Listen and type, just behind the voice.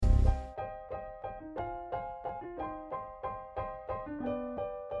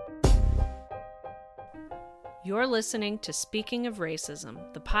You're listening to Speaking of Racism,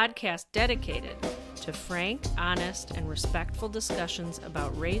 the podcast dedicated to frank, honest, and respectful discussions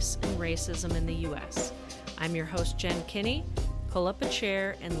about race and racism in the U.S. I'm your host, Jen Kinney. Pull up a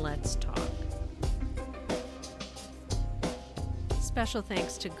chair and let's talk. Special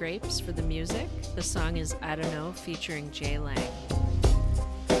thanks to Grapes for the music. The song is I Don't Know featuring Jay Lang.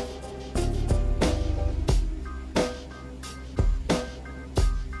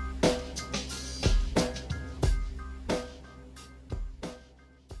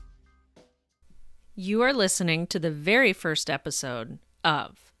 You are listening to the very first episode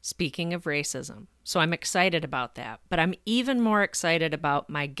of Speaking of Racism, so I'm excited about that, but I'm even more excited about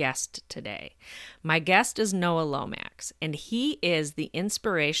my guest today. My guest is Noah Lomax, and he is the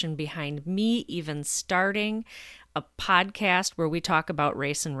inspiration behind me even starting a podcast where we talk about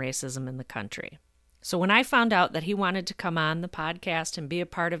race and racism in the country. So when I found out that he wanted to come on the podcast and be a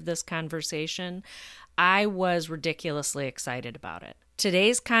part of this conversation, I was ridiculously excited about it.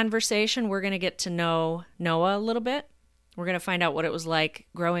 Today's conversation, we're going to get to know Noah a little bit. We're going to find out what it was like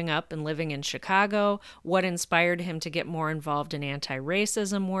growing up and living in Chicago, what inspired him to get more involved in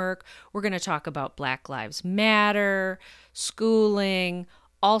anti-racism work. We're going to talk about Black Lives Matter, schooling,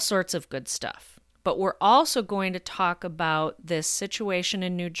 all sorts of good stuff. But we're also going to talk about this situation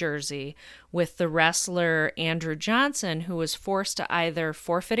in New Jersey with the wrestler Andrew Johnson, who was forced to either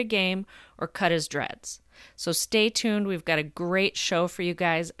forfeit a game or cut his dreads. So stay tuned. We've got a great show for you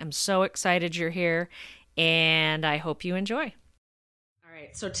guys. I'm so excited you're here, and I hope you enjoy. All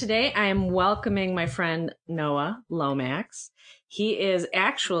right, so today I am welcoming my friend Noah Lomax. He is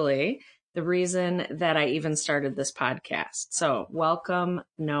actually the reason that I even started this podcast. So welcome,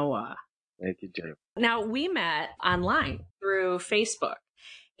 Noah. Thank you, Jen. Now, we met online through Facebook.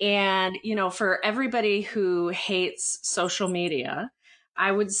 And, you know, for everybody who hates social media,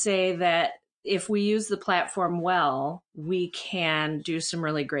 I would say that if we use the platform well, we can do some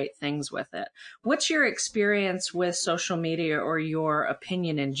really great things with it. What's your experience with social media or your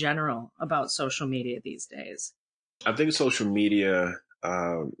opinion in general about social media these days? I think social media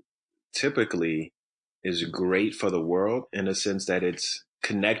typically is great for the world in the sense that it's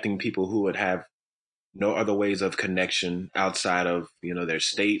connecting people who would have no other ways of connection outside of, you know, their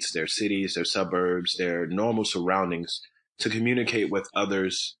states, their cities, their suburbs, their normal surroundings to communicate with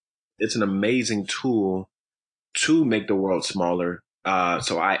others. It's an amazing tool to make the world smaller.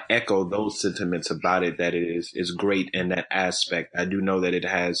 So I echo those sentiments about it, that it is great in that aspect. I do know that it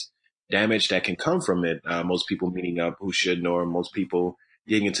has damage that can come from it. Most people meeting up who shouldn't, or most people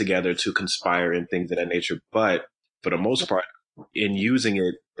getting together to conspire and things of that nature. But for the most part, in using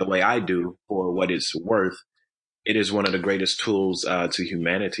it the way I do for what it's worth, it is one of the greatest tools to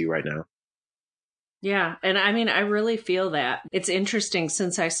humanity right now. Yeah. And I mean, I really feel that. It's interesting,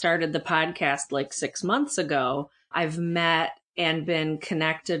 since I started the podcast like 6 months ago, I've met and been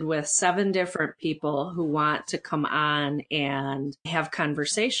connected with 7 different people who want to come on and have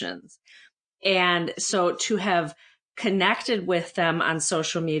conversations. And so to have connected with them on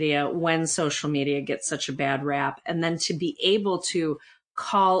social media when social media gets such a bad rap, and then to be able to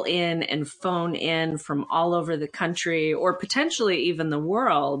call in and phone in from all over the country or potentially even the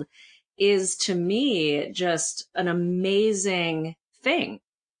world is, to me, just an amazing thing.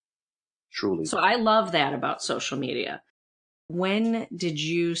 Truly. So I love that about social media. When did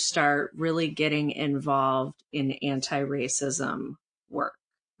you start really getting involved in anti-racism work?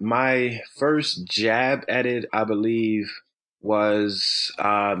 My first jab at it, I believe, was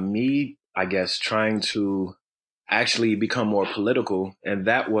me, I guess, trying to actually become more political. And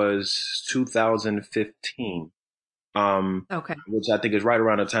that was 2015. Okay. Which I think is right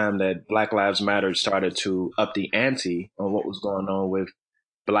around the time that Black Lives Matter started to up the ante on what was going on with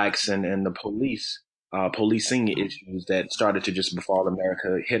blacks and the police, policing issues that started to just befall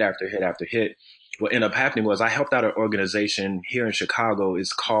America, hit after hit after hit. What ended up happening was I helped out an organization here in Chicago.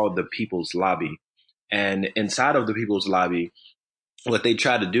 It's called the People's Lobby. And inside of the People's Lobby, what they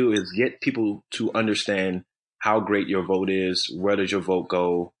try to do is get people to understand how great your vote is, where does your vote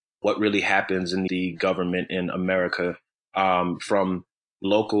go, what really happens in the government in America, from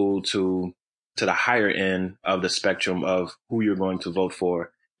local to the higher end of the spectrum of who you're going to vote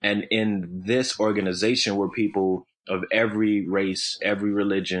for. And in this organization were people of every race, every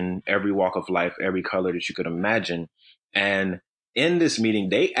religion, every walk of life, every color that you could imagine. And in this meeting,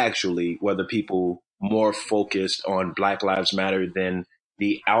 they actually were the people more focused on Black Lives Matter than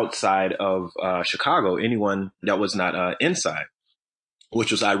the outside of Chicago, anyone that was not inside.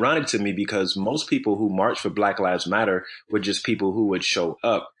 Which was ironic to me because most people who marched for Black Lives Matter were just people who would show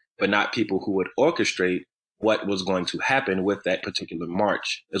up, but not people who would orchestrate what was going to happen with that particular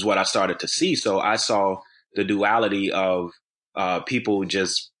march, is what I started to see. So I saw the duality of people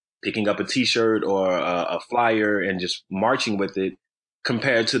just picking up a T-shirt or a flyer and just marching with it,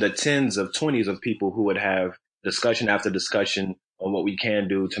 compared to the tens of 20s of people who would have discussion after discussion on what we can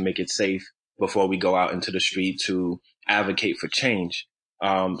do to make it safe before we go out into the street to advocate for change.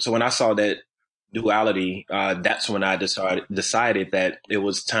 So when I saw that duality, that's when I decided that it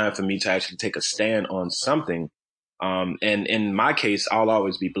was time for me to actually take a stand on something. And in my case, I'll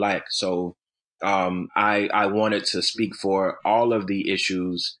always be Black. So I wanted to speak for all of the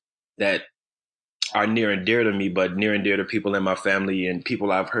issues that are near and dear to me, but near and dear to people in my family and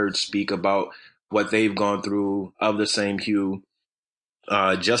people I've heard speak about what they've gone through of the same hue,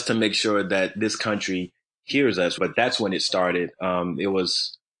 just to make sure that this country hears us. But that's when it started. It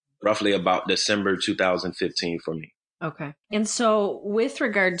was roughly about December 2015 for me. Okay. And so with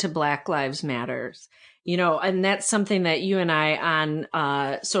regard to Black Lives Matters, and that's something that you and I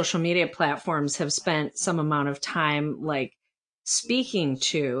on social media platforms have spent some amount of time like speaking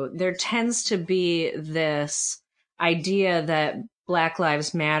to, there tends to be this idea that Black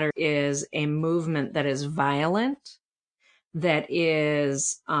Lives Matter is a movement that is violent, that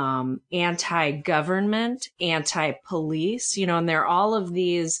is anti-government, anti-police, and there are all of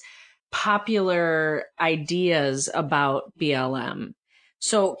these popular ideas about BLM.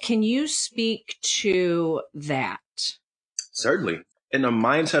 So can you speak to that? Certainly. In the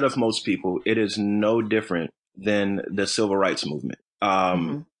mindset of most people, it is no different than the civil rights movement.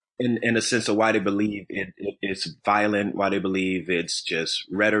 In a sense of why they believe it's violent, why they believe it's just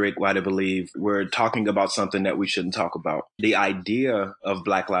rhetoric, why they believe we're talking about something that we shouldn't talk about. The idea of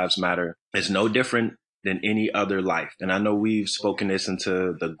Black Lives Matter is no different than any other life. And I know we've spoken this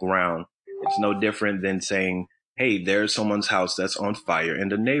into the ground. It's no different than saying, hey, there's someone's house that's on fire in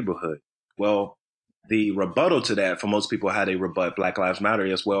the neighborhood. Well, the rebuttal to that for most people, how they rebut Black Lives Matter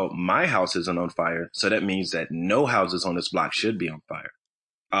is, well, my house isn't on fire. So that means that no houses on this block should be on fire.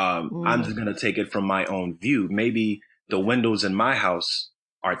 I'm just going to take it from my own view. Maybe the windows in my house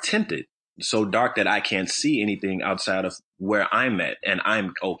are tinted so dark that I can't see anything outside of where I'm at, and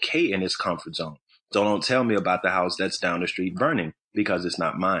I'm okay in this comfort zone. So don't tell me about the house that's down the street burning, because it's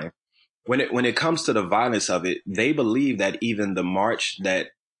not mine. When it comes to the violence of it, they believe that even the march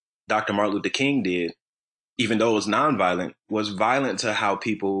that Dr. Martin Luther King did, even though it was nonviolent, was violent to how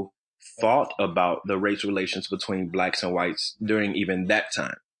people thought about the race relations between blacks and whites during even that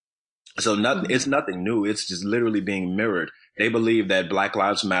time. So it's nothing new. It's just literally being mirrored. They believe that Black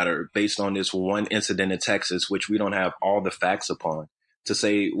Lives Matter based on this one incident in Texas, which we don't have all the facts upon, to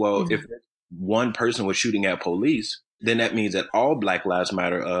say, well, if one person was shooting at police, then that means that all Black Lives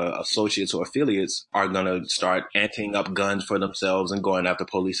Matter associates or affiliates are going to start anting up guns for themselves and going after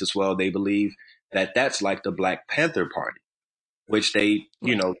police as well. They believe that that's like the Black Panther Party, which they,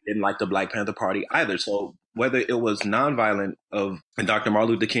 didn't like the Black Panther Party either. So whether it was nonviolent of Dr.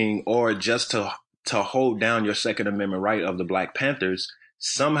 Martin Luther King or just to hold down your Second Amendment right of the Black Panthers,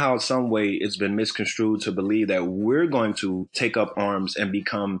 somehow, some way, it's been misconstrued to believe that we're going to take up arms and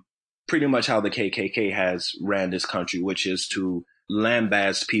become pretty much how the KKK has ran this country, which is to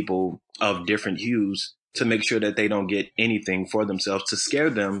lambaste people of different hues to make sure that they don't get anything for themselves, to scare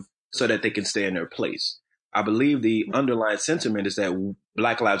them so that they can stay in their place. I believe the underlying sentiment is that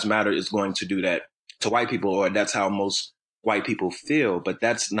Black Lives Matter is going to do that to white people, or that's how most white people feel. But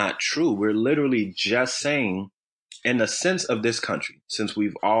that's not true. We're literally just saying, in the sense of this country, since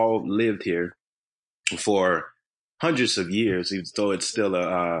we've all lived here for hundreds of years, even though it's still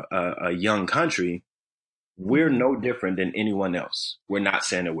a young country, we're no different than anyone else. We're not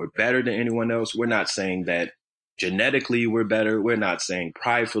saying that we're better than anyone else. We're not saying that genetically we're better. We're not saying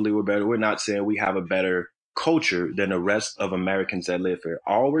pridefully we're better. We're not saying we have a better culture than the rest of Americans that live here.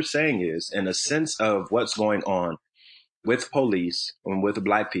 All we're saying is, in a sense of what's going on with police and with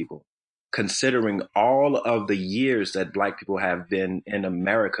Black people, considering all of the years that Black people have been in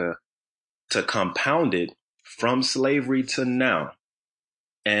America, to compound it from slavery to now,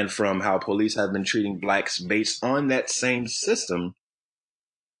 and from how police have been treating Blacks based on that same system,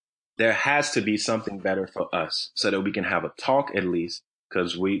 there has to be something better for us so that we can have a talk, at least,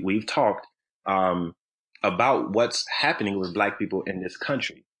 because we've talked about what's happening with Black people in this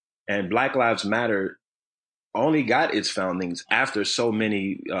country. And Black Lives Matter only got its foundings after so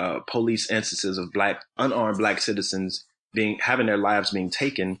many police instances of unarmed Black citizens having their lives being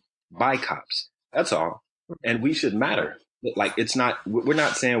taken by cops. That's all. And we should matter. Like, we're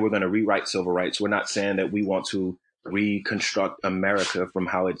not saying we're going to rewrite civil rights. We're not saying that we want to reconstruct America from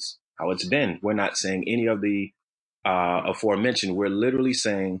how it's been. We're not saying any of the aforementioned. We're literally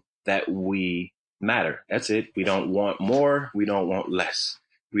saying that we matter. That's it. We don't want more. We don't want less.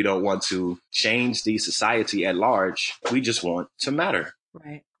 We don't want to change the society at large. We just want to matter.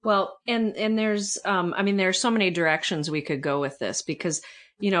 Right. Well, and there's I mean there's so many directions we could go with this because,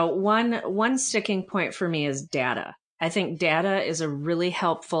 one sticking point for me is data. I think data is a really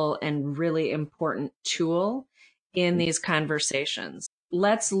helpful and really important tool in these conversations.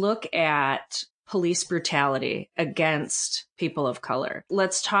 Let's look at police brutality against people of color.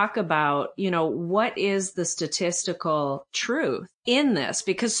 Let's talk about, what is the statistical truth in this?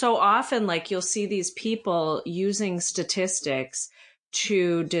 Because so often, like, you'll see these people using statistics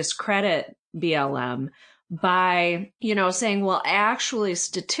to discredit BLM by, saying, well, actually,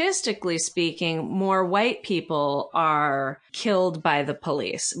 statistically speaking, more white people are killed by the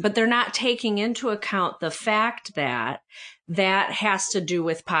police. But they're not taking into account the fact that that has to do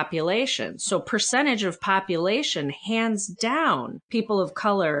with population. So percentage of population, hands down, people of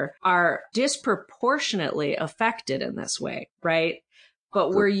color are disproportionately affected in this way, right?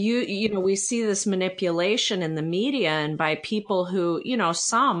 But where we see this manipulation in the media and by people who,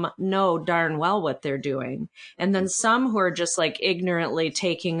 some know darn well what they're doing. And then some who are just like ignorantly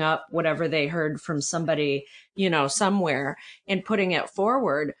taking up whatever they heard from somebody, somewhere and putting it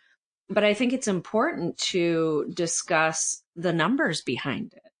forward. But I think it's important to discuss the numbers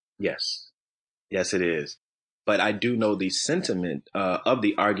behind it. Yes. Yes, it is. But I do know the sentiment of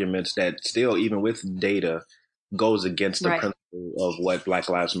the arguments that still, even with data, goes against the principle of what Black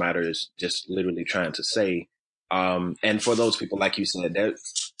Lives Matter is just literally trying to say. And for those people, like you said,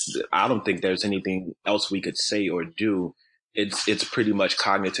 I don't think there's anything else we could say or do. It's pretty much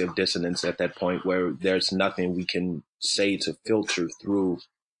cognitive dissonance at that point where there's nothing we can say to filter through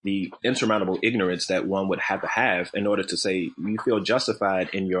the insurmountable ignorance that one would have to have in order to say you feel justified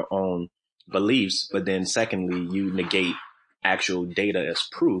in your own beliefs. But then secondly, you negate actual data as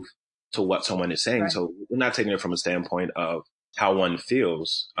proof to what someone is saying. Right. So we're not taking it from a standpoint of how one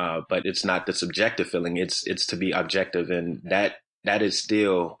feels, but it's not the subjective feeling. It's to be objective. And that is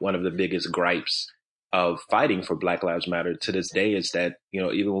still one of the biggest gripes of fighting for Black Lives Matter to this day is that,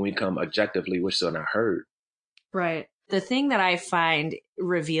 even when we come objectively, we're still not heard. Right. The thing that I find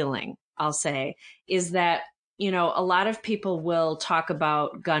revealing, I'll say, is that, a lot of people will talk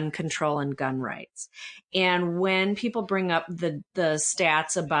about gun control and gun rights. And when people bring up the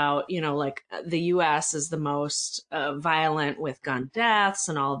stats about, like the US is the most violent with gun deaths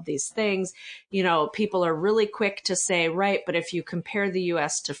and all of these things, people are really quick to say, right, but if you compare the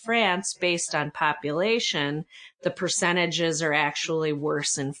US to France based on population, the percentages are actually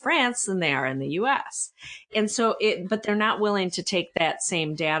worse in France than they are in the US. And so but they're not willing to take that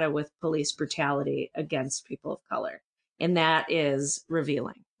same data with police brutality against people of color. And that is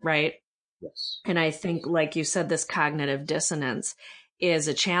revealing, right? Yes. And I think, like you said, this cognitive dissonance is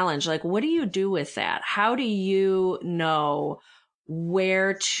a challenge. Like, what do you do with that? How do you know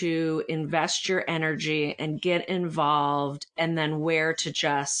where to invest your energy and get involved and then where to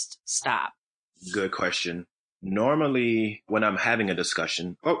just stop? Good question. Normally, when I'm having a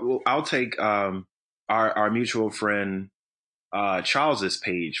discussion, I'll take our mutual friend Charles's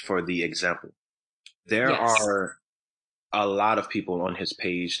page for the example. There are a lot of people on his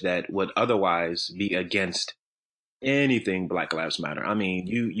page that would otherwise be against anything Black Lives Matter. I mean,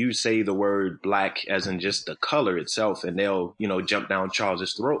 you say the word black as in just the color itself, and they'll jump down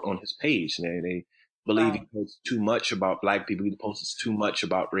Charles's throat on his page. They believe he posts too much about Black people. He posts too much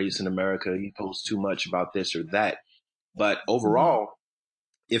about race in America. He posts too much about this or that. But overall,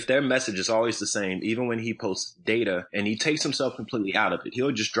 if their message is always the same, even when he posts data and he takes himself completely out of it,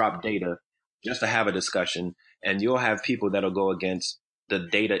 he'll just drop data just to have a discussion. And you'll have people that'll go against the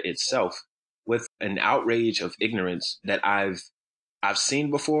data itself with an outrage of ignorance that I've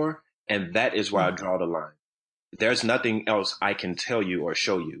seen before. And that is where I draw the line. There's nothing else I can tell you or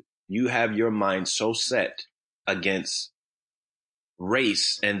show you. You have your mind so set against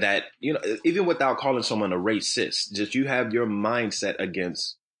race and that, even without calling someone a racist, just you have your mindset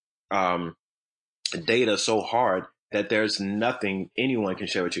against data so hard that there's nothing anyone can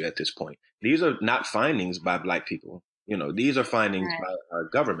share with you at this point. These are not findings by Black people. These are findings by our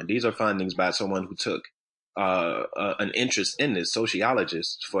government. These are findings by someone who took an interest in this,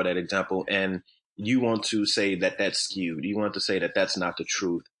 sociologist, for that example. And you want to say that that's skewed. You want to say that that's not the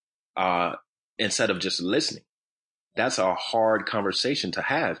truth instead of just listening. That's a hard conversation to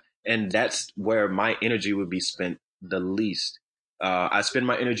have. And that's where my energy would be spent the least. I spend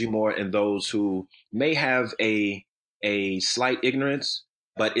my energy more in those who may have a slight ignorance,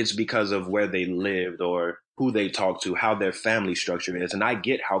 but it's because of where they lived or who they talk to, how their family structure is. And I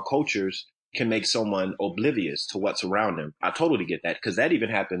get how cultures can make someone oblivious to what's around them. I totally get that because that even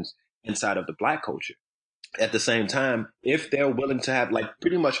happens inside of the Black culture. at the same time, if they're willing to have, like,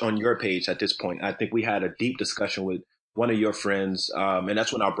 pretty much on your page at this point, I think we had a deep discussion with one of your friends, and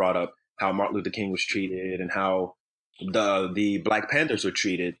that's when I brought up how Martin Luther King was treated and how the Black Panthers were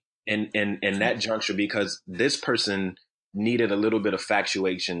treated in that juncture, because this person needed a little bit of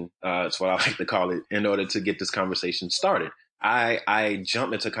factuation, that's what I like to call it, in order to get this conversation started. I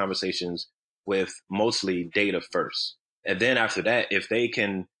jump into conversations with mostly data first, and then after that, if they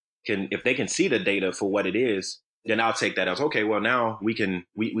can see the data for what it is, then I'll take that as, okay, well, now we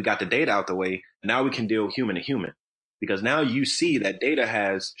got the data out the way. Now we can deal human to human, because now you see that data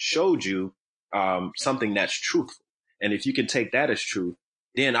has showed you something that's truthful. And if you can take that as true,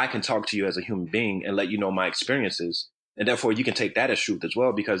 then I can talk to you as a human being and let you know my experiences. And therefore you can take that as truth as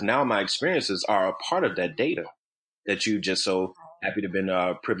well, because now my experiences are a part of that data that you just so happy to have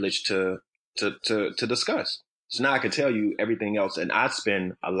been privileged to discuss. So now I can tell you everything else. And I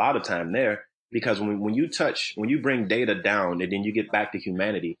spend a lot of time there, because when you bring data down and then you get back to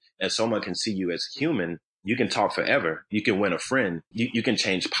humanity and someone can see you as human, you can talk forever. You can win a friend. You can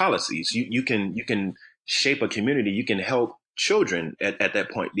change policies. You can shape a community. You can help children at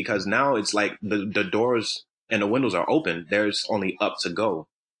that point, because now it's like the doors and the windows are open. There's only up to go.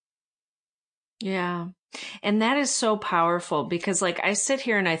 Yeah. And that is so powerful, because like I sit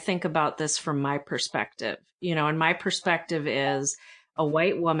here and I think about this from my perspective, and my perspective is a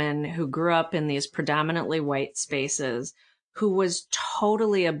white woman who grew up in these predominantly white spaces, who was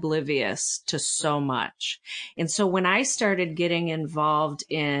totally oblivious to so much. And so when I started getting involved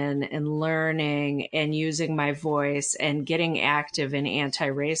in and learning and using my voice and getting active in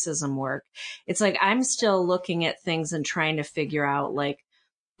anti-racism work, it's like I'm still looking at things and trying to figure out, like,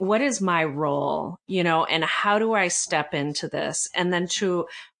 what is my role, and how do I step into this? And then to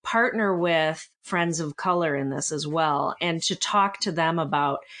partner with friends of color in this as well, and to talk to them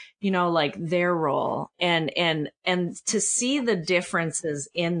about, like their role and to see the differences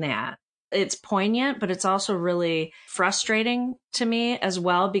in that. It's poignant, but it's also really frustrating to me as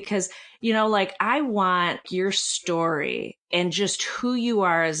well, because, like I want your story and just who you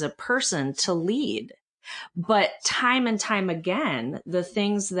are as a person to lead. But time and time again, the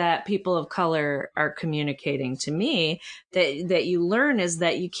things that people of color are communicating to me that you learn is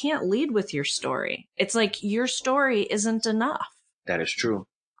that you can't lead with your story. It's like your story isn't enough. That is true.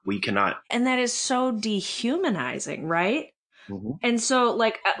 We cannot. And that is so dehumanizing, right? Mm-hmm. And so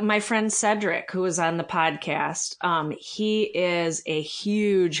like my friend Cedric, who was on the podcast, he is a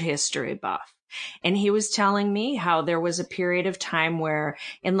huge history buff. And he was telling me how there was a period of time where,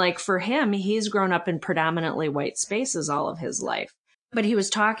 and like for him, he's grown up in predominantly white spaces all of his life. But he was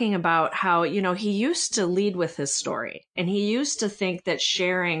talking about how, he used to lead with his story, and he used to think that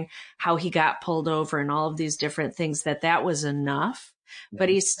sharing how he got pulled over and all of these different things, that was enough. But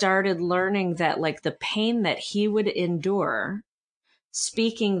he started learning that like the pain that he would endure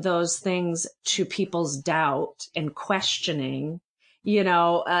speaking those things to people's doubt and questioning,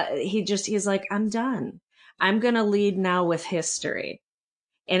 he's like, I'm done. I'm going to lead now with history.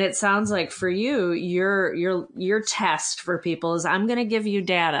 And it sounds like for you, your test for people is, I'm going to give you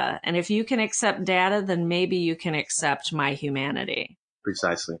data. And if you can accept data, then maybe you can accept my humanity.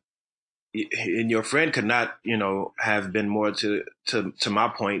 Precisely. And your friend could not, have been more to my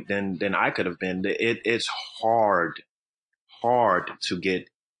point than I could have been. It's hard to get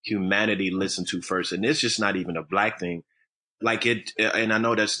humanity listened to first. And it's just not even a Black thing. Like and I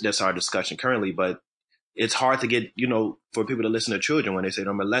know that's our discussion currently, but it's hard to get, for people to listen to children when they say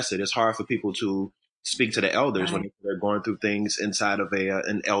they're molested. It's hard for people to speak to the elders when they're going through things inside of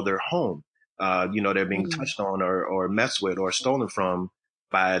an elder home. They're being touched on or messed with or stolen from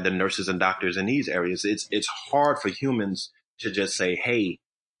by the nurses and doctors in these areas. It's hard for humans to just say, hey,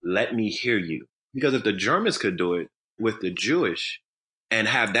 let me hear you. Because if the Germans could do it with the Jewish and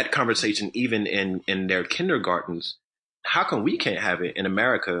have that conversation even in their kindergartens, how come we can't have it in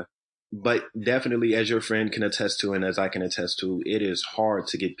America? But definitely, as your friend can attest to, and as I can attest to, it is hard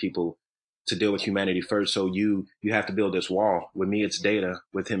to get people to deal with humanity first. So you have to build this wall. With me, it's data.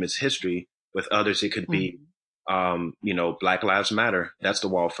 With him, it's history. With others, it could be, Black Lives Matter. That's the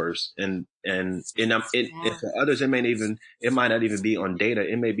wall first. And for others, it might not even be on data.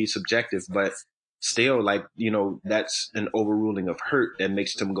 It may be subjective, but still, like, that's an overruling of hurt that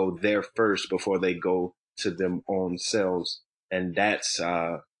makes them go there first before they go to them own selves. And that's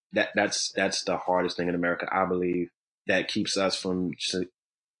the hardest thing in America, I believe, that keeps us from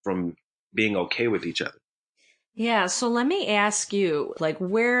being okay with each other. Yeah. So let me ask you, like,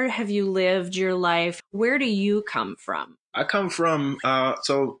 where have you lived your life? Where do you come from? I come from,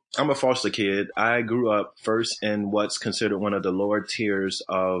 so I'm a foster kid. I grew up first in what's considered one of the lower tiers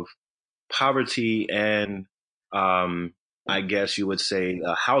of poverty and um, I guess you would say,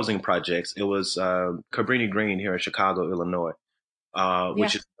 housing projects. It was Cabrini Green here in Chicago, Illinois, Yeah.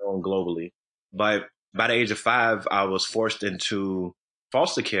 which is known globally. But by the age of 5, I was forced into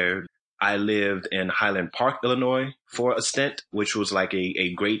foster care. I lived in Highland Park, Illinois for a stint, which was like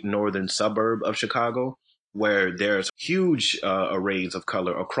a great northern suburb of Chicago, where there's huge arrays of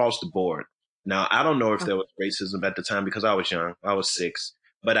color across the board. Now, I don't know if there was racism at the time because I was young. I was 6,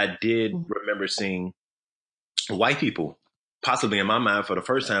 but I did Mhm. remember seeing white people, possibly in my mind for the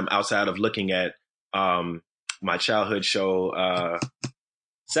first time outside of looking at um, my childhood show,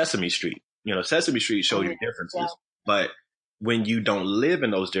 Sesame Street. You know, Sesame Street showed you Yeah. differences, but when you don't live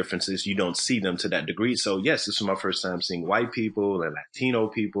in those differences, you don't see them to that degree. So yes, this was my first time seeing white people and Latino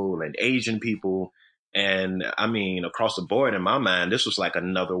people and Asian people. And I mean, across the board in my mind, this was like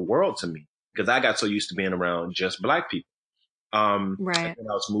another world to me because I got so used to being around just black people. And Right. then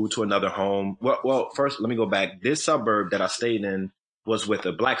I was moved to another home. Well, first, let me go back. This suburb that I stayed in was with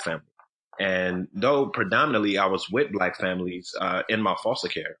a black family. And though predominantly I was with black families in my foster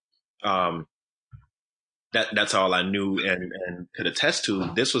care, um, that's all I knew and could attest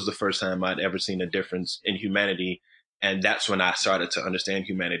to. This was the first time I'd ever seen a difference in humanity. And that's when I started to understand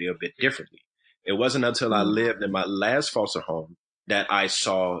humanity a bit differently. It wasn't until I Mm. lived in my last foster home that I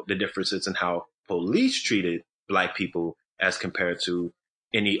saw the differences in how police treated black people as compared to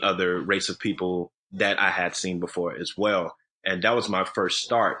any other race of people that I had seen before as well. And that was my first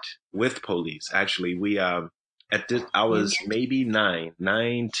start with police. Actually, we, at this, I was maybe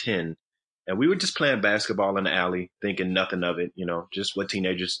 10, and we were just playing basketball in the alley, thinking nothing of it, you know, just what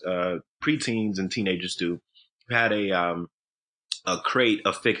teenagers, preteens and teenagers do. We had a crate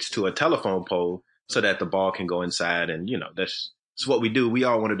affixed to a telephone pole so that the ball can go inside. And, you know, that's what we do. We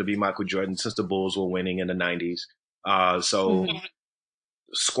all wanted to be Michael Jordan since the Bulls were winning in the 90s. So Mhm.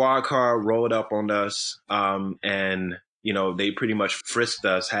 squad car rolled up on us, and you know they pretty much frisked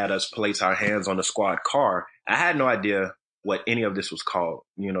us, had us place our hands on the squad car. I had no idea what any of this was called.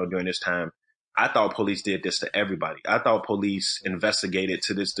 You know, during this time, I thought police did this to everybody. I thought police investigated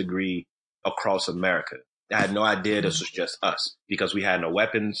to this degree across America. I had no idea this was just us because we had no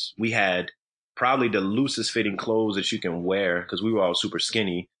weapons. We had probably the loosest fitting clothes that you can wear because we were all super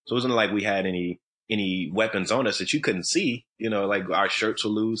skinny. So it wasn't like we had any weapons on us that you couldn't see. You know, like our shirts were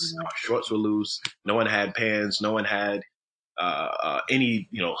loose, our shorts were loose. No one had pants. No one had any,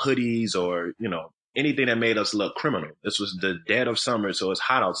 you know, hoodies or, you know, anything that made us look criminal. This was the dead of summer, so it's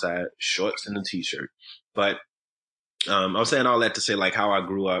hot outside, shorts and a t-shirt. But I was saying all that to say like how I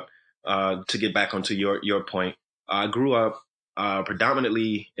grew up. To get back onto your point, I grew up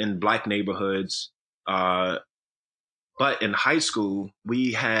predominantly in black neighborhoods, uh, but in high school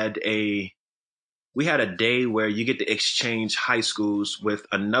we had a day where you get to exchange high schools with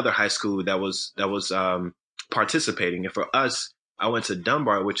another high school that was participating. And for us, I went to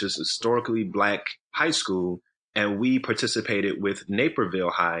Dunbar, which is historically black high school, and we participated with Naperville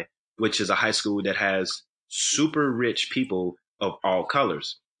High, which is a high school that has super rich people of all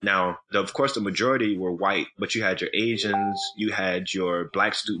colors. Now, of course, the majority were white, but you had your Asians, you had your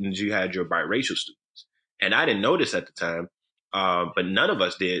black students, you had your biracial students. And I didn't notice at the time, but none of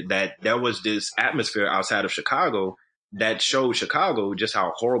us did, that there was this atmosphere outside of Chicago that showed Chicago just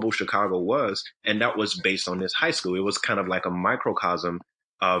how horrible Chicago was. And that was based on this high school. It was kind of like a microcosm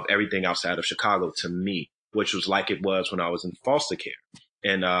of everything outside of Chicago to me, which was like it was when I was in foster care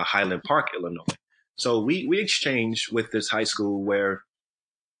in Highland Park, Illinois. So we exchanged with this high school where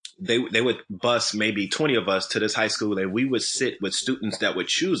they would bus maybe 20 of us to this high school, and we would sit with students that would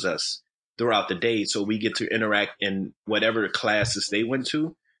choose us throughout the day. So we get to interact in whatever classes they went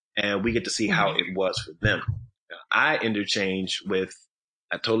to, and we get to see how it was for them. I interchanged with,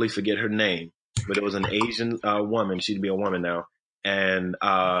 I totally forget her name, but it was an Asian woman. She'd be a woman now. And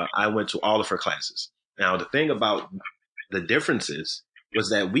I went to all of her classes. Now, the thing about the differences was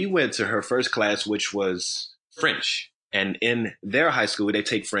that we went to her first class, which was French. And in their high school, they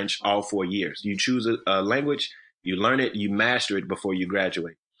take French all 4 years. You choose a language, you learn it, you master it before you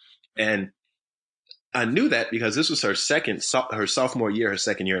graduate. And I knew that because this was her sophomore year, her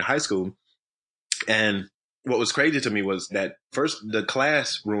second year in high school. And what was crazy to me was that first, the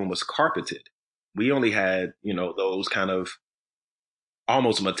classroom was carpeted. We only had, you know, those kind of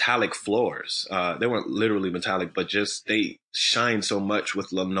almost metallic floors. They weren't literally metallic, but just they shine so much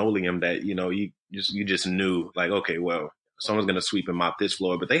with linoleum that, you know, you just knew like, okay, well, someone's going to sweep and mop this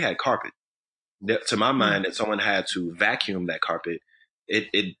floor, but they had carpet. To my mind, that someone had to vacuum that carpet.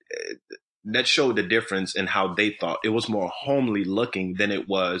 It that showed the difference in how they thought. It was more homely looking than it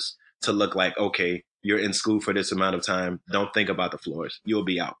was to look like, okay, you're in school for this amount of time. Don't think about the floors. You'll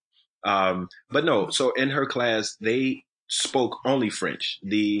be out. But no, so in her class, they spoke only French.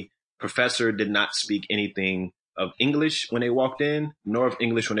 The professor did not speak anything of English when they walked in, nor of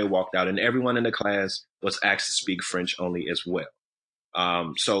English when they walked out. And everyone in the class was asked to speak French only as well.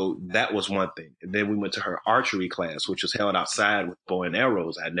 So that was one thing. And then we went to her archery class, which was held outside with bow and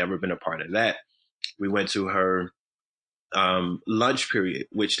arrows. I'd never been a part of that. We went to her lunch period,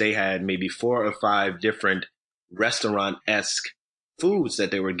 which they had maybe 4 or 5 different restaurant-esque foods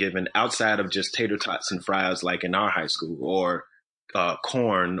that they were given outside of just tater tots and fries like in our high school, or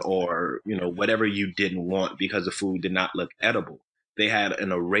corn, or whatever you didn't want because the food did not look edible. They had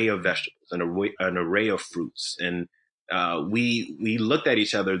an array of vegetables, an array of fruits, and we looked at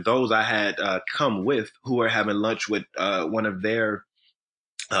each other. Those I had come with, who were having lunch with one of their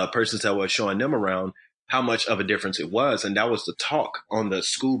persons that was showing them around, how much of a difference it was. And that was the talk on the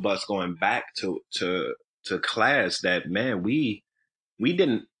school bus going back to class, that, man, we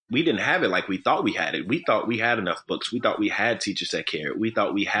didn't have it like we thought we had it. We thought we had enough books. We thought we had teachers that cared. We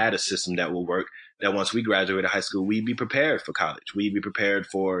thought we had a system that will work, that once we graduated high school, we'd be prepared for college. We'd be prepared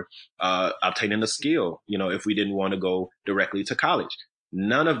for obtaining a skill, if we didn't want to go directly to college.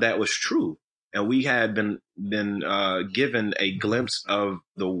 None of that was true. And we had been given a glimpse of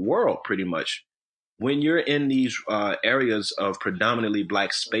the world, pretty much. When you're in these areas of predominantly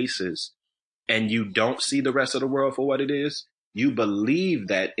Black spaces and you don't see the rest of the world for what it is, you believe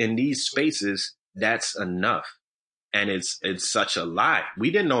that in these spaces, that's enough. And it's such a lie.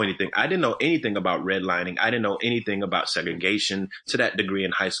 We didn't know anything. I didn't know anything about redlining. I didn't know anything about segregation to that degree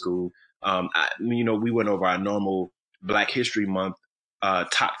in high school. We went over our normal Black History Month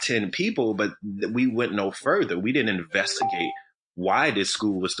top 10 people, but we went no further. We didn't investigate why this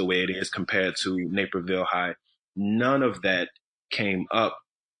school was the way it is compared to Naperville High. None of that came up.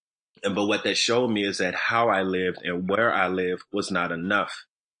 But what that showed me is that how I lived and where I lived was not enough.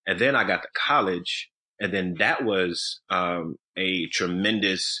 And then I got to college, and then that was a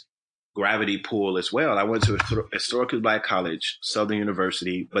tremendous gravity pull as well. I went to a historically Black college, Southern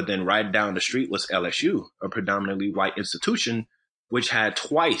University, but then right down the street was LSU, a predominantly white institution, which had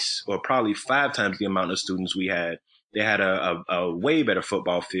twice or probably 5 times the amount of students we had. They had a way better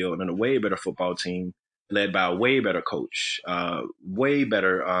football field and a way better football team, led by a way better coach, way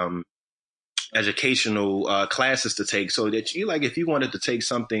better educational classes to take, so that if you wanted to take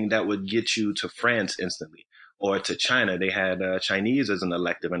something that would get you to France instantly or to China, they had Chinese as an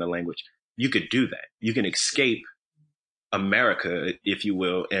elective in a language. You could do that. You can escape America, if you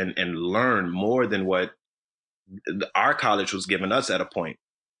will, and learn more than what our college was giving us at a point.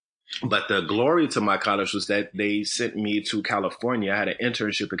 But the glory to my college was that they sent me to California. I had an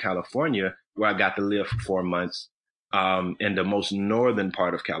internship in California where I got to live for 4 months in the most northern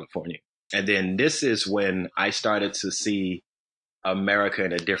part of California. And then this is when I started to see America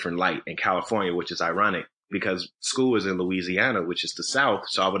in a different light in California, which is ironic because school is in Louisiana, which is the South.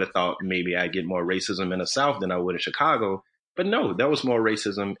 So I would have thought maybe I'd get more racism in the South than I would in Chicago. But no, there was more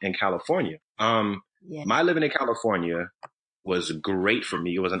racism in California. My living in California was great for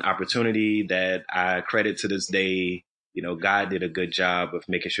me. It was an opportunity that I credit to this day. God did a good job of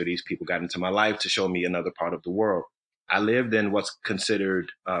making sure these people got into my life to show me another part of the world. I lived in what's considered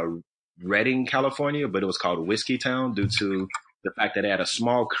Redding, California, but it was called Whiskey Town due to the fact that it had a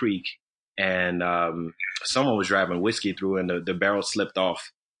small creek and someone was driving whiskey through, and the barrel slipped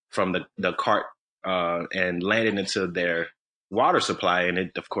off from the cart and landed into their water supply, and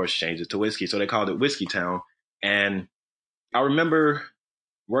it, of course, changed it to whiskey. So they called it Whiskey Town. And I remember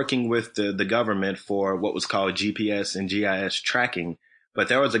working with the government for what was called GPS and GIS tracking. But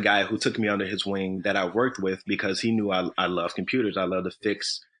there was a guy who took me under his wing that I worked with because he knew I love computers. I love to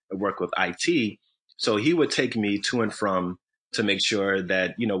fix and work with IT. So he would take me to and from to make sure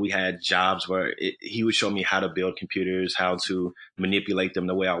that, we had jobs where he would show me how to build computers, how to manipulate them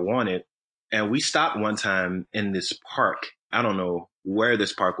the way I wanted. And we stopped one time in this park. I don't know where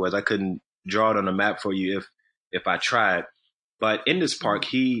this park was. I couldn't draw it on a map for you if I tried. But in this park,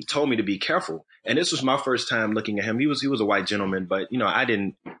 he told me to be careful. And this was my first time looking at him. He was a white gentleman, but, I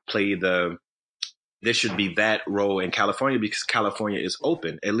didn't play there should be that role in California because California is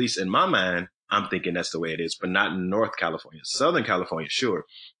open. At least in my mind, I'm thinking that's the way it is, but not in North California. Southern California, sure.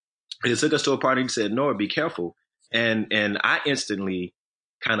 He took us to a party and said, "Noah, be careful." And I instantly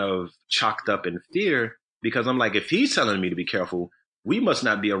kind of chalked up in fear because I'm like, if he's telling me to be careful, we must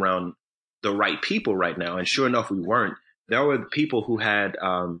not be around the right people right now. And sure enough, we weren't. There were people who had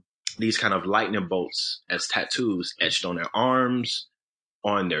these kind of lightning bolts as tattoos etched on their arms,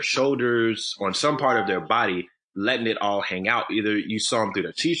 on their shoulders, on some part of their body, letting it all hang out. Either you saw them through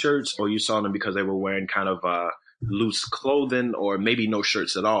their T-shirts or you saw them because they were wearing kind of loose clothing or maybe no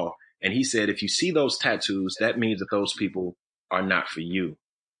shirts at all. And he said, if you see those tattoos, that means that those people are not for you.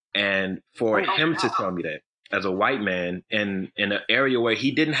 And for him to tell me that as a white man in an area where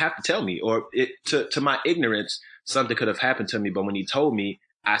he didn't have to tell me, or to my ignorance, something could have happened to me. But when he told me,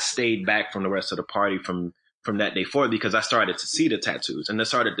 I stayed back from the rest of the party from that day forward, because I started to see the tattoos and I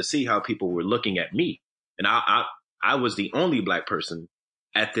started to see how people were looking at me. And I was the only black person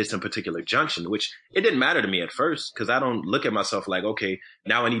at this in particular junction, which it didn't matter to me at first, because I don't look at myself like, okay,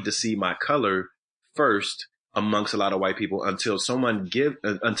 now I need to see my color first amongst a lot of white people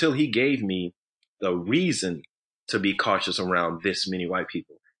until he gave me the reason to be cautious around this many white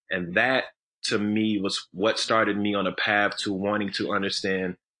people. And that to me was what started me on a path to wanting to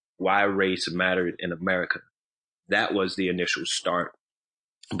understand why race mattered in America. That was the initial start.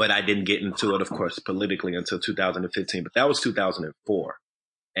 But I didn't get into it, of course, politically until 2015, but that was 2004.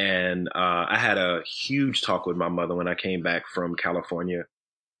 And I had a huge talk with my mother when I came back from California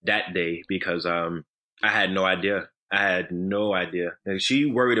that day, because I had no idea. And she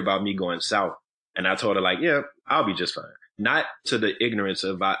worried about me going south. And I told her, like, yeah, I'll be just fine. Not to the ignorance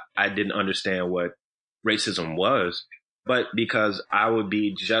of I didn't understand what racism was, but because I would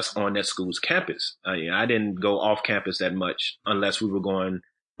be just on that school's campus. I didn't go off campus that much unless we were going,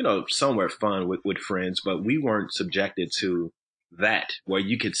 somewhere fun with friends, but we weren't subjected to that where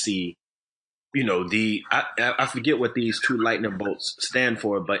you could see, I forget what these two lightning bolts stand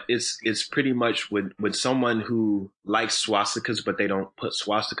for, but it's pretty much with someone who likes swastikas, but they don't put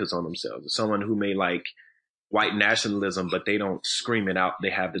swastikas on themselves. Someone who may like white nationalism, but they don't scream it out. They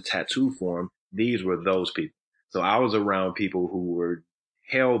have the tattoo form. These were those people. So I was around people who were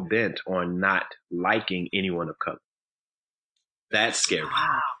hell bent on not liking anyone of color. That's scary.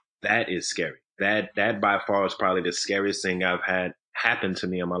 Wow. That is scary. That by far is probably the scariest thing I've had happen to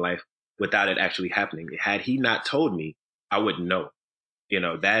me in my life without it actually happening. Had he not told me, I wouldn't know.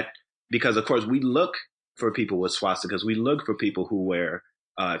 That, because of course we look for people with swastikas. We look for people who wear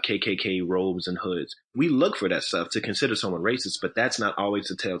KKK robes and hoods. We look for that stuff to consider someone racist, but that's not always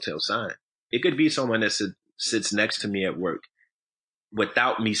a telltale sign. It could be someone that sits next to me at work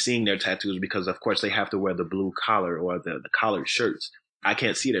without me seeing their tattoos, because of course they have to wear the blue collar or the collared shirts. I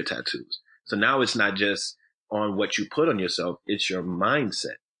can't see their tattoos. So now it's not just on what you put on yourself, it's your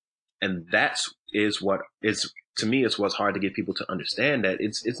mindset. And to me, it's what's hard to get people to understand, that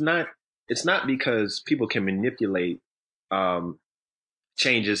it's not because people can manipulate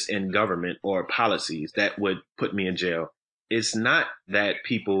changes in government or policies that would put me in jail. It's not that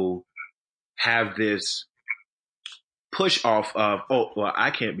people have this push off of, oh, well,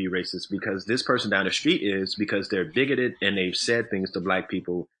 I can't be racist because this person down the street is, because they're bigoted and they've said things to black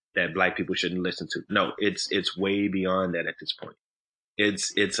people that black people shouldn't listen to. No, it's way beyond that at this point.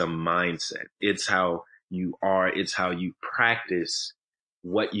 It's a mindset. It's how you are. It's how you practice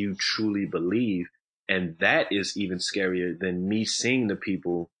what you truly believe. And that is even scarier than me seeing the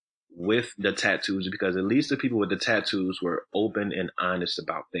people with the tattoos, because at least the people with the tattoos were open and honest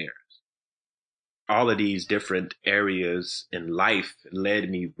about theirs. All of these different areas in life led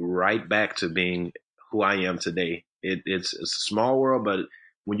me right back to being who I am today. It's a small world, but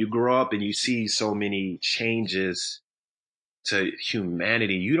when you grow up and you see so many changes to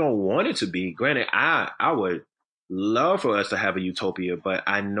humanity, you don't want it to be. Granted, I would love for us to have a utopia, but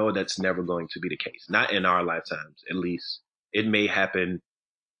I know that's never going to be the case. Not in our lifetimes, at least. It may happen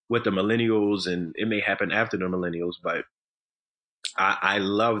with the millennials and it may happen after the millennials, but I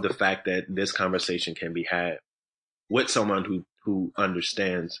love the fact that this conversation can be had with someone who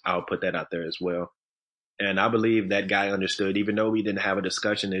understands. I'll put that out there as well. And I believe that guy understood, even though we didn't have a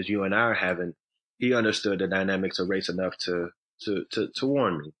discussion as you and I are having, he understood the dynamics of race enough to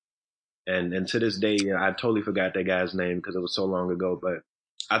warn me. And to this day, I totally forgot that guy's name because it was so long ago, but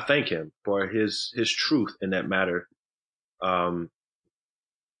I thank him for his truth in that matter. That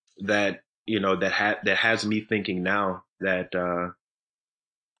has me thinking now that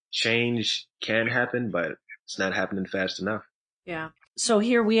change can happen, but it's not happening fast enough. Yeah. So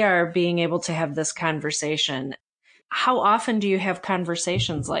here we are being able to have this conversation. How often do you have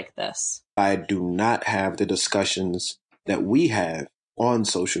conversations like this? I do not have the discussions that we have on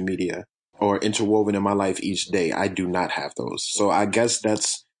social media or interwoven in my life each day. I do not have those. So I guess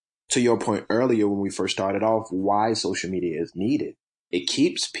that's, to your point earlier when we first started off, why social media is needed. It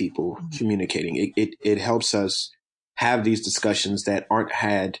keeps people communicating. It helps us have these discussions that aren't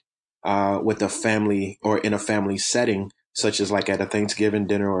had with a family or in a family setting, such as like at a Thanksgiving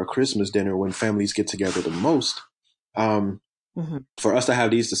dinner or a Christmas dinner when families get together the most. For us to have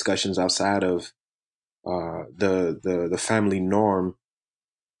these discussions outside of the family norm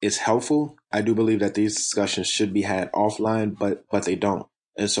is helpful. I do believe that these discussions should be had offline, but they don't.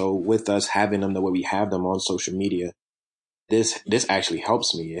 And so with us having them the way we have them on social media, this actually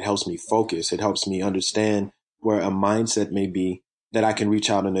helps me. It helps me focus. It helps me understand where a mindset may be that I can reach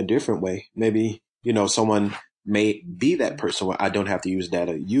out in a different way. Maybe, someone may be that person where I don't have to use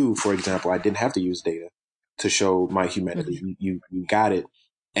data. You, for example, I didn't have to use data to show my humanity. Mm-hmm. You got it.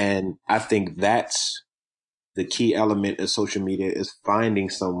 And I think that's the key element of social media is finding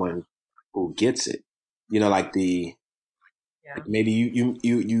someone who gets it. Like maybe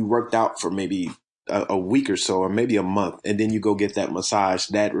you worked out for maybe a week or so, or maybe a month, and then you go get that massage,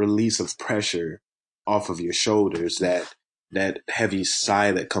 that release of pressure off of your shoulders, that heavy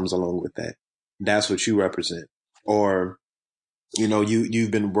sigh that comes along with that. That's what you represent. Or,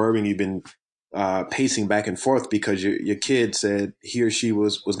 you've been worrying, you've been pacing back and forth because your kid said he or she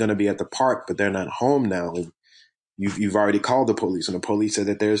was going to be at the park, but they're not home now. And you've already called the police, and the police said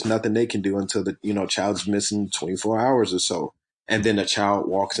that there's nothing they can do until the child's missing 24 hours or so. And then the child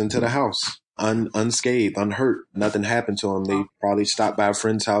walks into the house unscathed, unhurt. Nothing happened to him. They probably stopped by a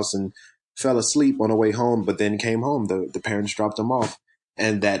friend's house and fell asleep on the way home, but then came home. The parents dropped them off.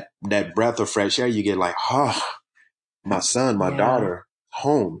 And that breath of fresh air, you get like, my son, my daughter,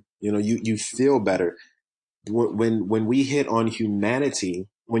 home. You feel better. When we hit on humanity,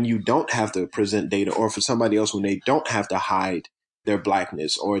 when you don't have to present data, or for somebody else, when they don't have to hide their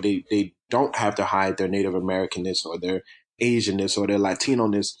blackness, or they don't have to hide their Native Americanness or their Asianness or their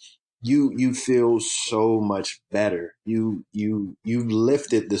Latino-ness, you feel so much better. You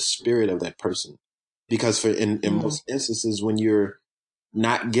lifted the spirit of that person, because in most instances, when you're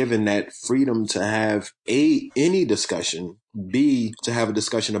not given that freedom to have any discussion, B, to have a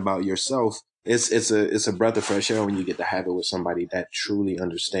discussion about yourself, it's a breath of fresh air when you get to have it with somebody that truly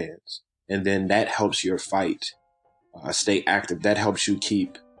understands. And then that helps your fight stay active. That helps you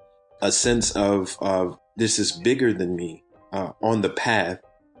keep a sense of this is bigger than me on the path.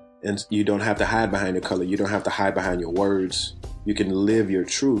 And you don't have to hide behind your color. You don't have to hide behind your words. You can live your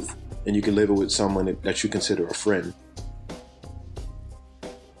truth, and you can live it with someone that you consider a friend.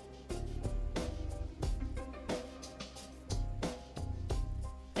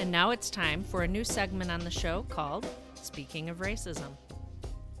 And now it's time for a new segment on the show called Speaking of Racism.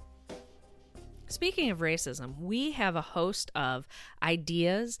 Speaking of racism, we have a host of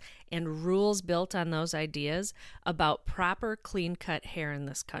ideas and rules built on those ideas about proper clean-cut hair in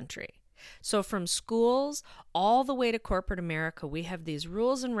this country. So from schools all the way to corporate America, we have these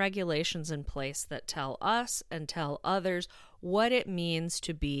rules and regulations in place that tell us and tell others what it means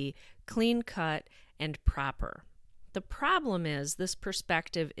to be clean-cut and proper. The problem is this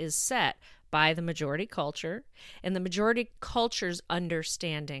perspective is set by the majority culture and the majority culture's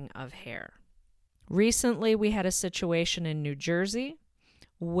understanding of hair. Recently, we had a situation in New Jersey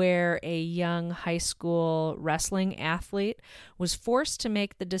where a young high school wrestling athlete was forced to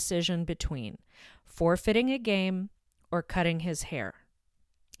make the decision between forfeiting a game or cutting his hair.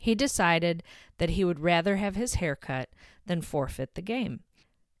 He decided that he would rather have his hair cut than forfeit the game.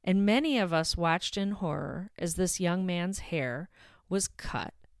 And many of us watched in horror as this young man's hair was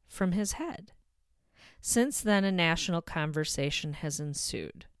cut from his head. Since then, a national conversation has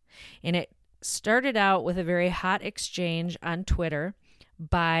ensued, and it started out with a very hot exchange on Twitter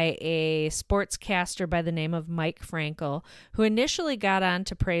by a sportscaster by the name of Mike Frankel, who initially got on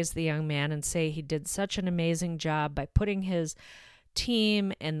to praise the young man and say he did such an amazing job by putting his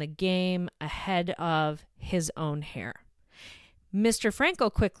team and the game ahead of his own hair. Mr.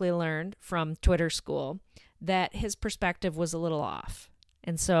 Frankel quickly learned from Twitter school that his perspective was a little off.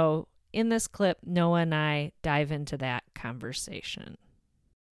 And so in this clip, Noah and I dive into that conversation.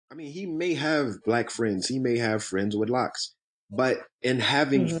 I mean, he may have black friends. He may have friends with locks. But in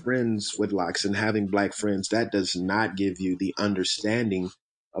having friends with locks and having black friends, that does not give you the understanding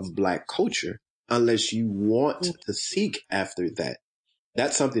of black culture unless you want to seek after that.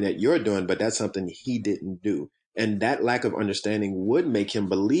 That's something that you're doing, but that's something he didn't do. And that lack of understanding would make him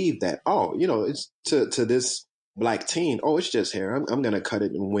believe that, it's to this black teen, it's just hair. I'm going to cut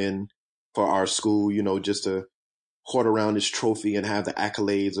it and win for our school, just to hoard around this trophy and have the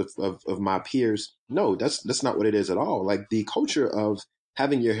accolades of my peers. No, that's not what it is at all. Like, the culture of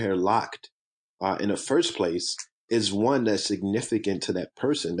having your hair locked in the first place is one that's significant to that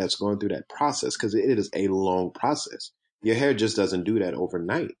person that's going through that process, because it is a long process. Your hair just doesn't do that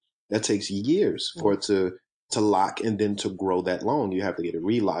overnight. That takes years for it to lock and then to grow that long. You have to get it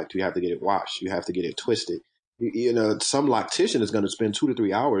relocked. You have to get it washed. You have to get it twisted. Some loctician is going to spend 2 to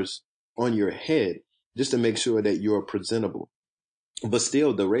 3 hours on your head just to make sure that you're presentable. But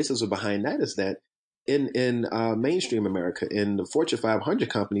still, the racism behind that is that in mainstream America, in the Fortune 500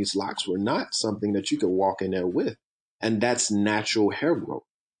 companies, locks were not something that you could walk in there with. and that's natural hair growth.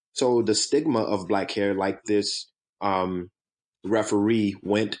 So the stigma of black hair, like this referee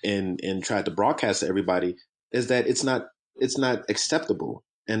went and tried to broadcast to everybody, is that it's not acceptable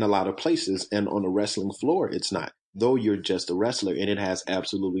in a lot of places, and on the wrestling floor it's not, though you're just a wrestler, and it has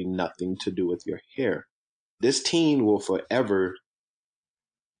absolutely nothing to do with your hair. This teen will forever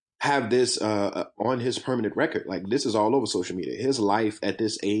have this on his permanent record. Like, this is all over social media. His life at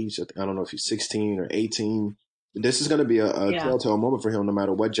this age, I don't know if he's 16 or 18, this is going to be a telltale moment for him. No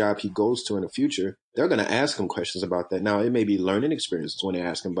matter what job he goes to in the future, they're going to ask him questions about that. Now, it may be learning experiences when they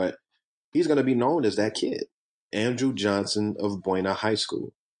ask him, but he's going to be known as that kid, Andrew Johnson of Buena High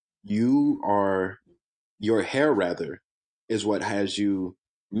School. Your hair rather is what has you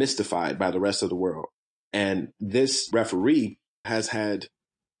mystified by the rest of the world. And this referee has had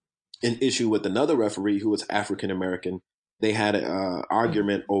an issue with another referee who was African American. They had an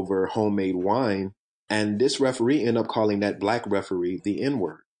argument over homemade wine, and this referee ended up calling that black referee the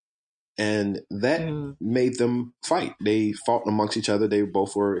N-word. And that made them fight. They fought amongst each other. They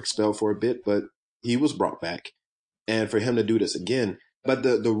both were expelled for a bit, but he was brought back. And for him to do this again. But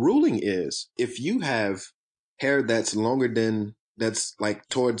the ruling is, if you have hair that's longer than, that's like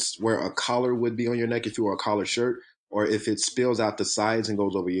towards where a collar would be on your neck if you wore a collar shirt, or if it spills out the sides and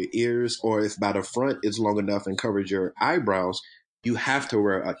goes over your ears, or if by the front it's long enough and covers your eyebrows, you have to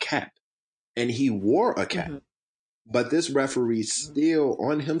wear a cap. And he wore a cap. But this referee still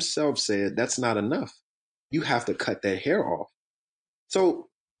on himself said, that's not enough. You have to cut that hair off. So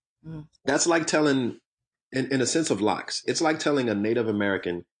that's like telling, in a sense of locks, it's like telling a Native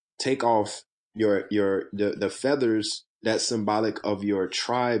American, take off the feathers that's symbolic of your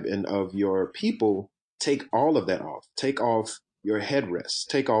tribe and of your people. Take all of that off. Take off your headrest.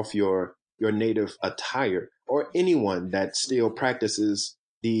 Take off your native attire, or anyone that still practices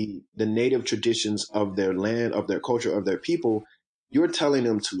the native traditions of their land, of their culture, of their people. You're telling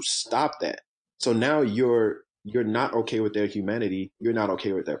them to stop that. So now you're not okay with their humanity. You're not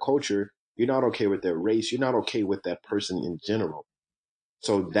okay with their culture. You're not okay with their race. You're not okay with that person in general.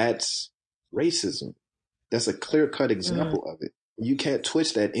 So that's racism. That's a clear-cut example of it. You can't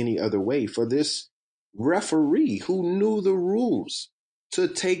twist that any other way. For this referee who knew the rules to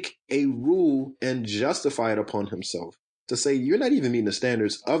take a rule and justify it upon himself, to say you're not even meeting the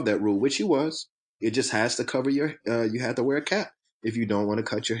standards of that rule, which he was. It just has to cover you have to wear a cap if you don't want to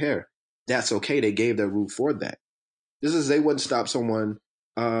cut your hair. That's okay. They gave that rule for that. This is, they wouldn't stop someone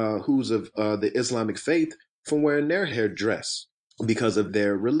who's of the Islamic faith from wearing their hair dress because of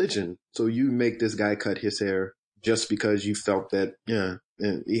their religion. So you make this guy cut his hair just because you felt that,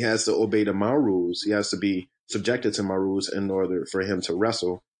 he has to obey my rules. He has to be subjected to my rules in order for him to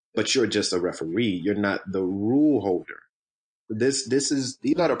wrestle. But you're just a referee. You're not the rule holder. These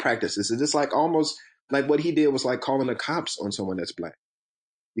are the practices. It's just like, almost like what he did was like calling the cops on someone that's black.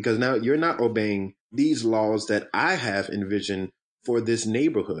 Because now you're not obeying these laws that I have envisioned for this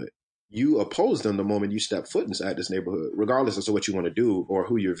neighborhood. You oppose them the moment you step foot inside this neighborhood, regardless of what you want to do or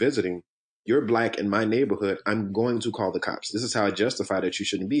who you're visiting. You're black in my neighborhood. I'm going to call the cops. This is how I justify that you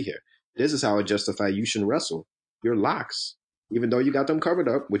shouldn't be here. This is how I justify you shouldn't wrestle. Your locks, even though you got them covered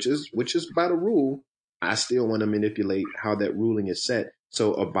up, which is by the rule, I still want to manipulate how that ruling is set.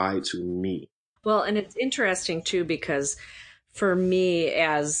 So abide to me. Well, and it's interesting too, because for me,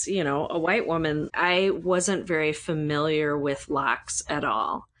 as you know, a white woman, I wasn't very familiar with locks at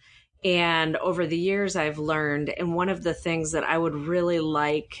all. And over the years, I've learned, and one of the things that I would really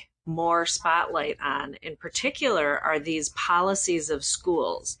like more spotlight on in particular are these policies of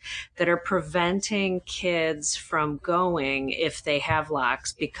schools that are preventing kids from going if they have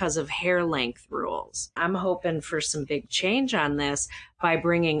locks because of hair length rules. I'm hoping for some big change on this by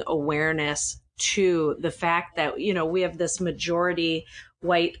bringing awareness to the fact that, you know, we have this majority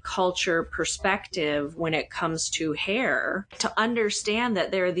white culture perspective when it comes to hair, to understand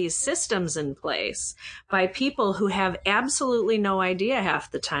that there are these systems in place by people who have absolutely no idea half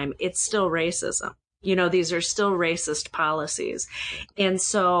the time. It's still racism. You know, these are still racist policies. And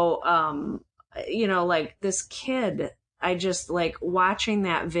so, you know, like this kid, I just like watching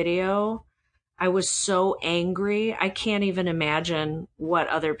that video. I was so angry. I can't even imagine what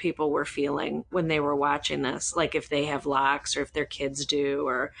other people were feeling when they were watching this. Like if they have locks or if their kids do,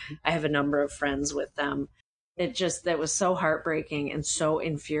 or I have a number of friends with them. That was so heartbreaking and so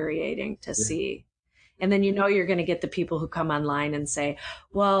infuriating to see. And then, you know, you're going to get the people who come online and say,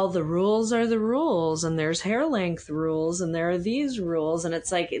 well, the rules are the rules, and there's hair length rules, and there are these rules. And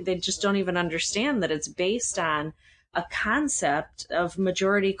it's like, they just don't even understand that it's based on a concept of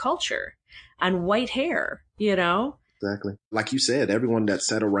majority culture. On white hair, you know? Exactly. Like you said, everyone that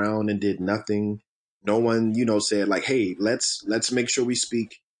sat around and did nothing No one, said like, hey, let's make sure we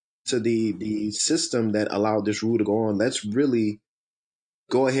speak to the system that allowed this rule to go on. Let's really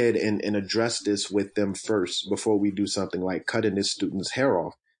go ahead and address this with them first before we do something like cutting this student's hair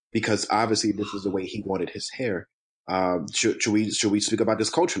off, because obviously this is the way he wanted his hair. Should we speak about this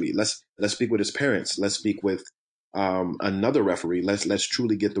culturally? Let's speak with his parents. Let's speak with another referee. Let's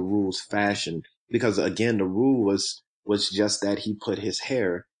truly get the rules fashioned, because again, the rule was just that he put his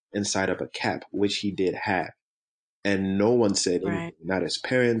hair inside of a cap, which he did have, and no one said anything. Right. Not his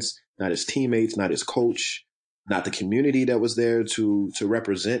parents, not his teammates, not his coach, not the community that was there to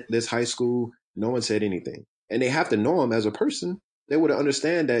represent this high school. No one said anything, and they have to know him as a person. They would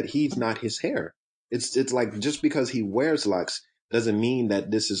understand that he's not his hair. It's like, just because he wears locks doesn't mean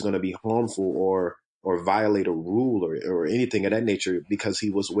that this is going to be harmful or violate a rule or anything of that nature, because he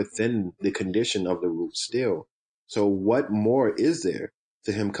was within the condition of the rule still. So what more is there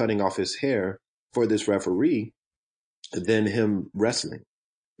to him cutting off his hair for this referee than him wrestling?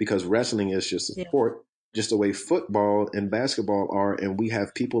 Because wrestling is just a sport, just the way football and basketball are. And we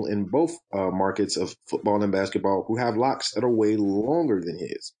have people in both markets of football and basketball who have locks that are way longer than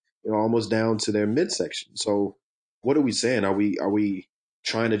his, almost down to their midsection. So what are we saying? Are we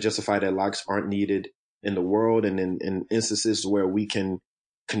trying to justify that locks aren't needed in the world and in instances where we can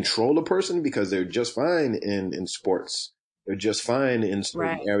control a person because they're just fine in sports? They're just fine in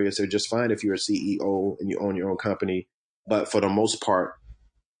certain areas. They're just fine if you're a CEO and you own your own company. But for the most part,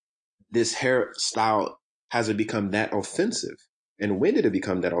 this hairstyle hasn't become that offensive. And when did it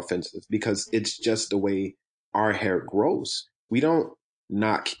become that offensive? Because it's just the way our hair grows. We don't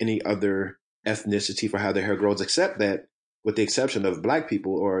knock any other ethnicity for how their hair grows, except that, with the exception of Black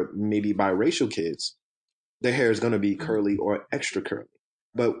people or maybe biracial kids, their hair is going to be curly or extra curly.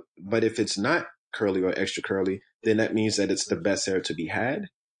 But if it's not curly or extra curly, then that means that it's the best hair to be had.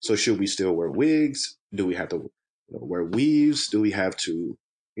 So should we still wear wigs? Do we have to wear weaves? Do we have to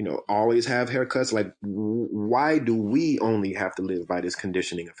always have haircuts? Like, why do we only have to live by this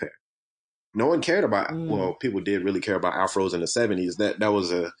conditioning of hair? No one cared about, well, people did really care about afros in the 70s. That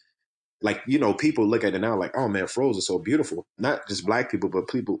was people look at it now like, oh man, afros are so beautiful. Not just Black people, but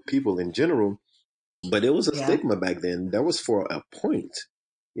people in general. But it was a stigma back then. That was for a point,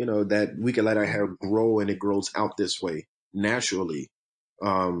 that we could let our hair grow and it grows out this way naturally.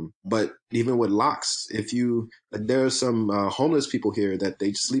 But even with locks, there are some homeless people here that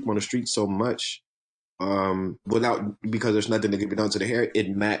they sleep on the street so much because there's nothing that can be done to the hair, it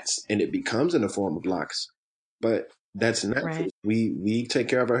mats and it becomes in the form of locks. But that's not true. We take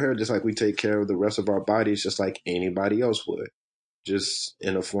care of our hair just like we take care of the rest of our bodies, just like anybody else would, just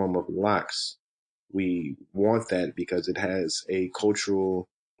in the form of locks. We want that because it has a cultural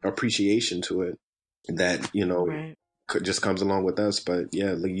appreciation to it that, just comes along with us. But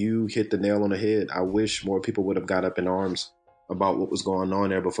yeah, you hit the nail on the head. I wish more people would have got up in arms about what was going on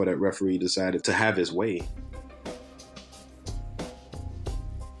there before that referee decided to have his way.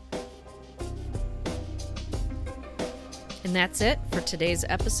 And that's it for today's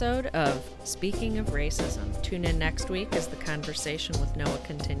episode of Speaking of Racism. Tune in next week as the conversation with Noah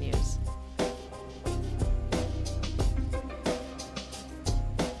continues.